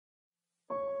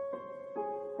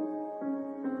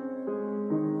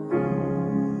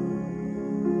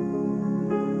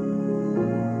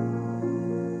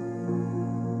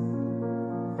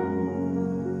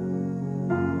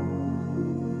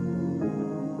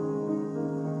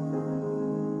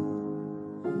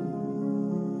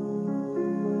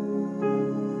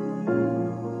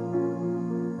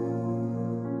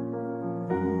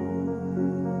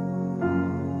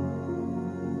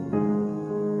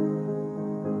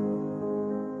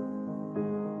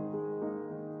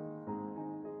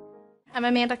I'm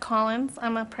Amanda Collins.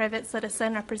 I'm a private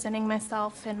citizen representing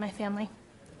myself and my family.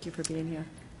 Thank you for being here.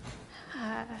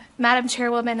 Madam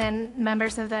Chairwoman and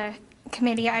members of the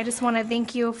committee, I just want to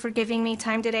thank you for giving me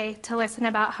time today to listen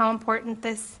about how important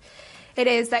it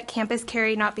is that campus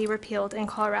carry not be repealed in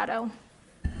Colorado.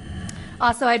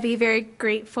 Also, I'd be very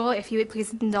grateful if you would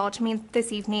please indulge me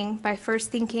this evening by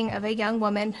first thinking of a young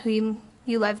woman whom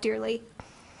you love dearly.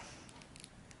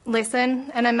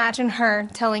 Listen and imagine her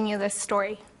telling you this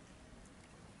story.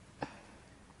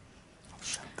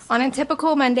 On a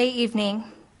typical Monday evening,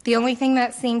 the only thing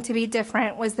that seemed to be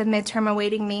different was the midterm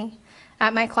awaiting me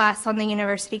at my class on the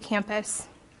university campus.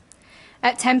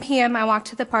 At 10 p.m., I walked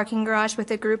to the parking garage with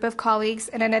a group of colleagues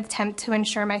in an attempt to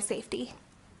ensure my safety.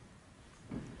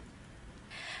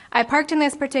 I parked in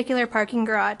this particular parking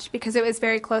garage because it was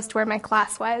very close to where my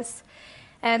class was.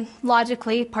 And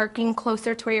logically, parking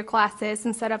closer to where your class is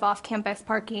instead of off-campus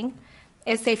parking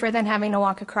is safer than having to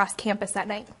walk across campus at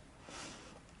night.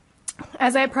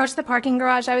 As I approached the parking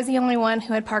garage, I was the only one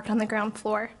who had parked on the ground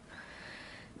floor.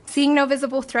 Seeing no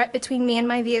visible threat between me and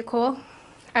my vehicle,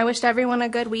 I wished everyone a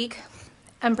good week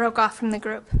and broke off from the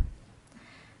group.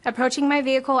 Approaching my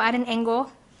vehicle at an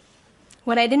angle,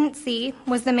 what I didn't see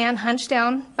was the man hunched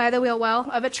down by the wheel well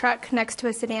of a truck next to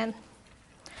a sedan.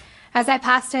 As I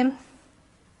passed him,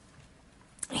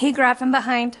 he grabbed from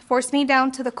behind, forced me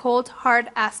down to the cold, hard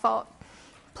asphalt,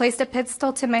 placed a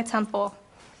pistol to my temple,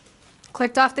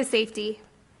 clicked off the safety,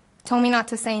 told me not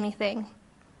to say anything,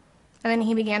 and then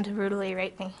he began to brutally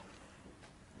rape me.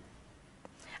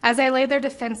 As I lay there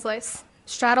defenseless,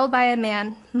 straddled by a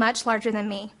man much larger than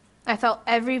me, I felt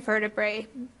every vertebrae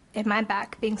in my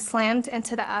back being slammed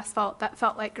into the asphalt that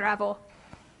felt like gravel.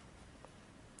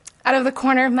 Out of the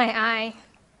corner of my eye,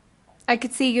 I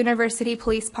could see the university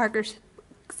police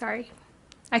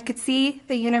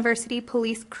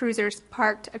cruisers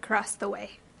parked across the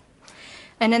way.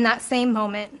 And in that same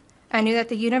moment, I knew that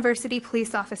the university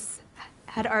police office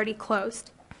had already closed,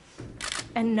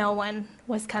 and no one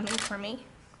was coming for me.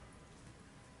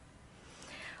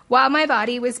 While my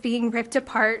body was being ripped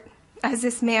apart as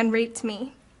this man raped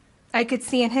me, I could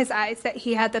see in his eyes that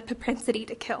he had the propensity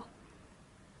to kill.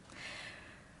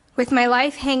 With my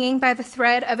life hanging by the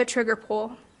thread of a trigger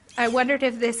pull, I wondered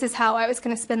if this is how I was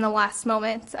going to spend the last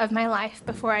moments of my life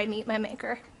before I meet my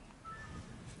maker.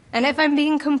 And if I'm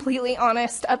being completely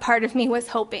honest, a part of me was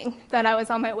hoping that I was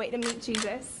on my way to meet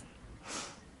Jesus.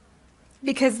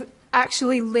 Because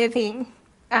actually living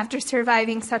after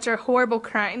surviving such a horrible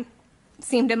crime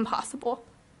seemed impossible.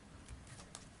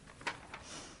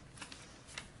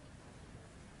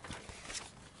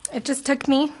 It just took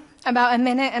me about a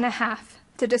minute and a half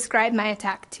to describe my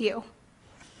attack to you.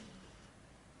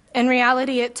 In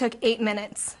reality, it took 8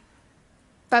 minutes.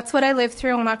 That's what I lived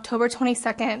through on October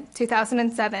 22nd,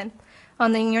 2007,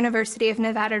 on the University of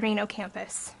Nevada, Reno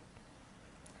campus.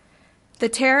 The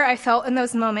terror I felt in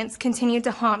those moments continued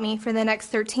to haunt me for the next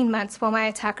 13 months while my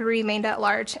attacker remained at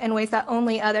large in ways that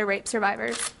only other rape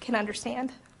survivors can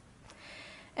understand.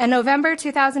 In November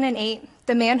 2008,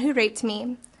 the man who raped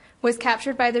me was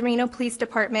captured by the Reno Police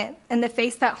Department, and the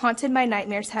face that haunted my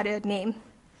nightmares had a name: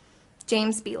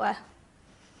 James Bila.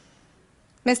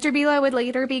 Mr. Bila would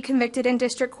later be convicted in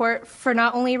district court for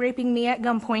not only raping me at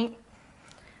gunpoint,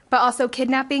 but also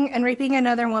kidnapping and raping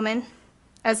another woman,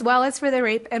 as well as for the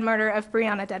rape and murder of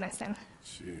Breonna Dennison.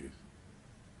 Jeez.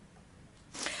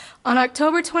 On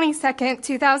October 22nd,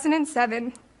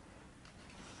 2007,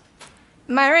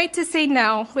 my right to say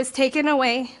no was taken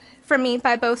away from me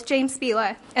by both James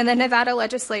Bila and the Nevada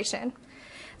legislation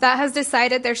that has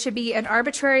decided there should be an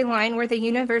arbitrary line where the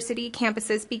university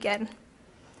campuses begin.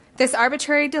 This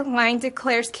arbitrary line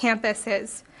declares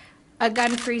campuses a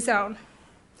gun-free zone,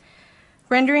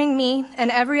 rendering me and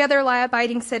every other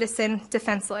law-abiding citizen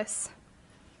defenseless.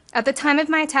 At the time of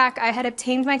my attack, I had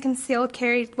obtained my concealed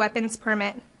carry weapons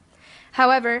permit.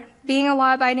 However, being a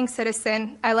law-abiding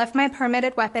citizen, I left my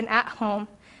permitted weapon at home,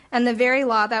 and the very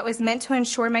law that was meant to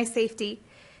ensure my safety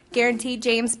guaranteed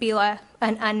James Bila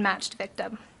an unmatched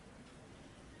victim.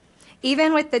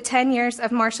 Even with the 10 years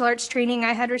of martial arts training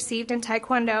I had received in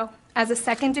Taekwondo as a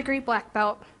second-degree black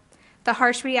belt, the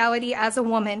harsh reality as a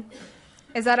woman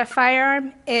is that a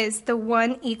firearm is the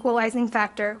one equalizing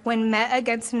factor when met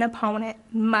against an opponent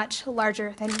much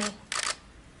larger than me.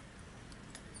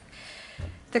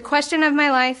 The question of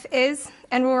my life is,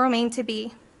 and will remain to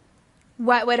be,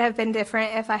 what would have been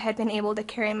different if I had been able to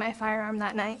carry my firearm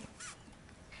that night?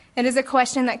 It is a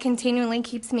question that continually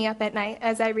keeps me up at night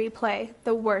as I replay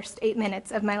the worst 8 minutes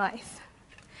of my life,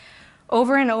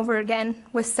 over and over again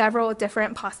with several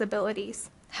different possibilities.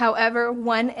 However,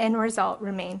 one end result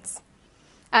remains.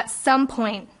 At some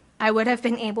point, I would have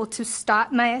been able to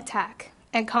stop my attack,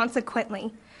 and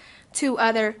consequently, 2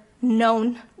 other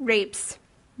known rapes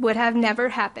would have never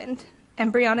happened,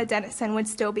 and Breonna Dennison would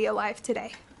still be alive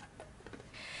today.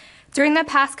 During the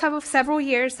past several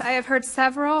years, I have heard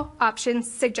several options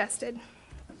suggested.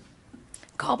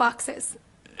 Call boxes.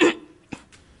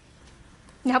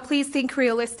 Now please think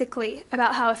realistically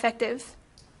about how effective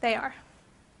they are.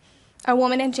 A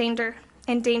woman in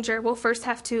danger will first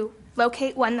have to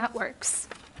locate one that works,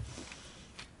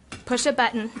 push a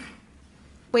button,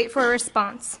 wait for a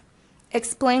response,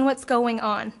 explain what's going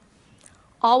on,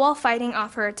 all while fighting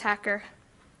off her attacker,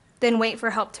 then wait for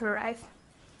help to arrive.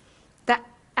 The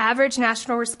average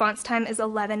national response time is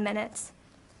 11 minutes.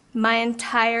 My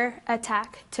entire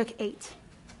attack took 8.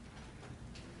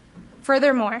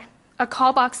 Furthermore, a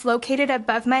call box located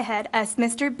above my head as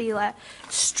Mr. Bila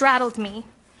straddled me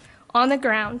on the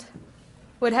ground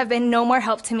would have been no more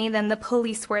help to me than the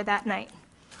police were that night.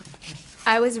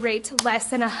 I was raped less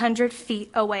than 100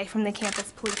 feet away from the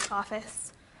campus police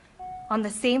office, on the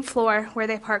same floor where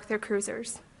they park their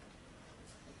cruisers.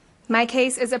 My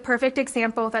case is a perfect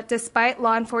example that despite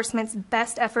law enforcement's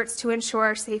best efforts to ensure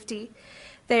our safety,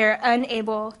 they are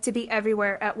unable to be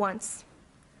everywhere at once.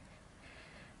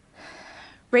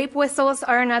 Rape whistles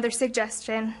are another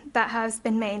suggestion that has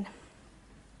been made.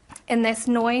 In this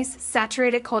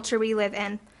noise-saturated culture we live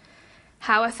in,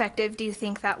 how effective do you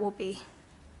think that will be?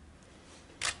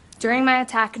 During my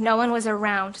attack, no one was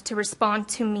around to respond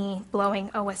to me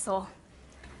blowing a whistle.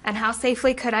 And how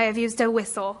safely could I have used a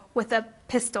whistle with a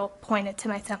pistol pointed to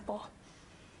my temple?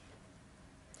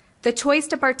 The choice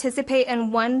to participate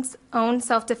in one's own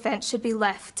self-defense should be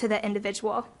left to the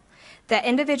individual. The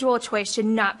individual choice should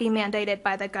not be mandated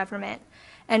by the government,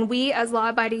 and we as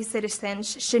law-abiding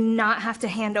citizens should not have to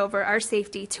hand over our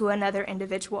safety to another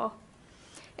individual.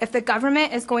 If the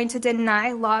government is going to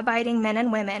deny law-abiding men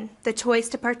and women the choice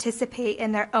to participate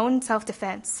in their own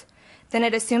self-defense, then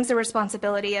it assumes the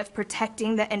responsibility of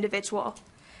protecting the individual.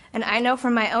 And I know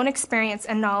from my own experience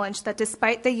and knowledge that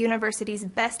despite the university's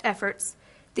best efforts,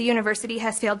 the university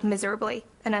has failed miserably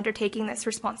in undertaking this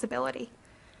responsibility.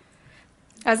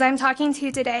 As I'm talking to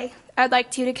you today, I'd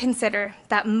like you to consider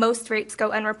that most rapes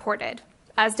go unreported,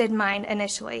 as did mine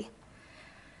initially.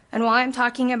 And while I'm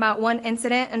talking about one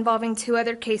incident involving 2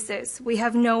 other cases, we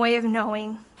have no way of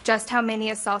knowing just how many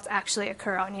assaults actually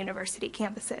occur on university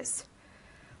campuses.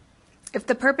 If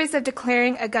the purpose of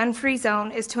declaring a gun-free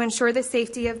zone is to ensure the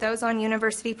safety of those on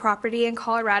university property in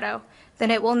Colorado,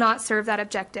 then it will not serve that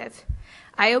objective.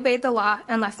 I obeyed the law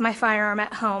and left my firearm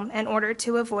at home in order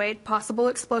to avoid possible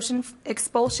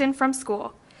expulsion from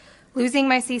school, losing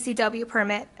my CCW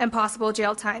permit, and possible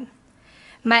jail time.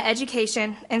 My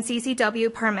education and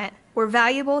CCW permit were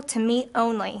valuable to me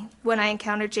only when I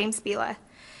encountered James Bila,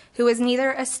 who was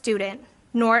neither a student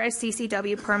nor a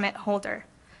CCW permit holder,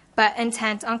 but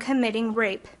intent on committing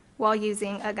rape while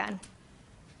using a gun.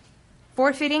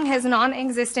 Forfeiting his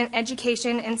non-existent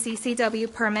education and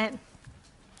CCW permit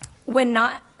would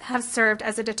not have served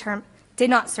as a did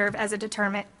not serve as a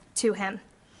deterrent to him.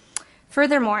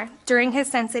 Furthermore, during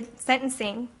his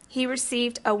sentencing, he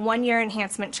received a 1-year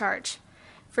enhancement charge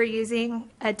for using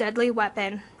a deadly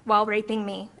weapon while raping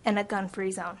me in a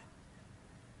gun-free zone.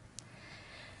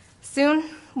 Soon,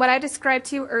 what I described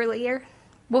to you earlier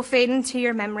will fade into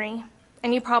your memory,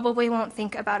 and you probably won't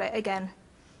think about it again.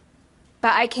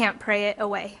 But I can't pray it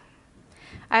away.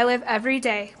 I live every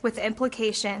day with the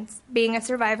implications being a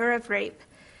survivor of rape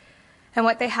and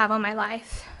what they have on my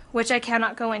life, which I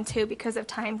cannot go into because of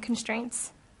time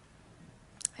constraints.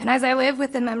 And as I live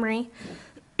with the memory,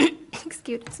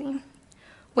 excuse me,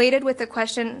 weighted with the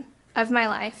question of my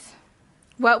life,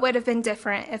 what would have been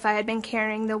different if I had been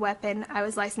carrying the weapon I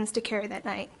was licensed to carry that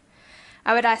night?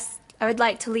 I would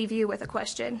like to leave you with a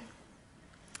question.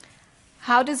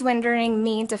 How does rendering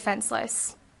me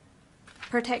defenseless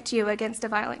protect you against a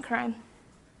violent crime?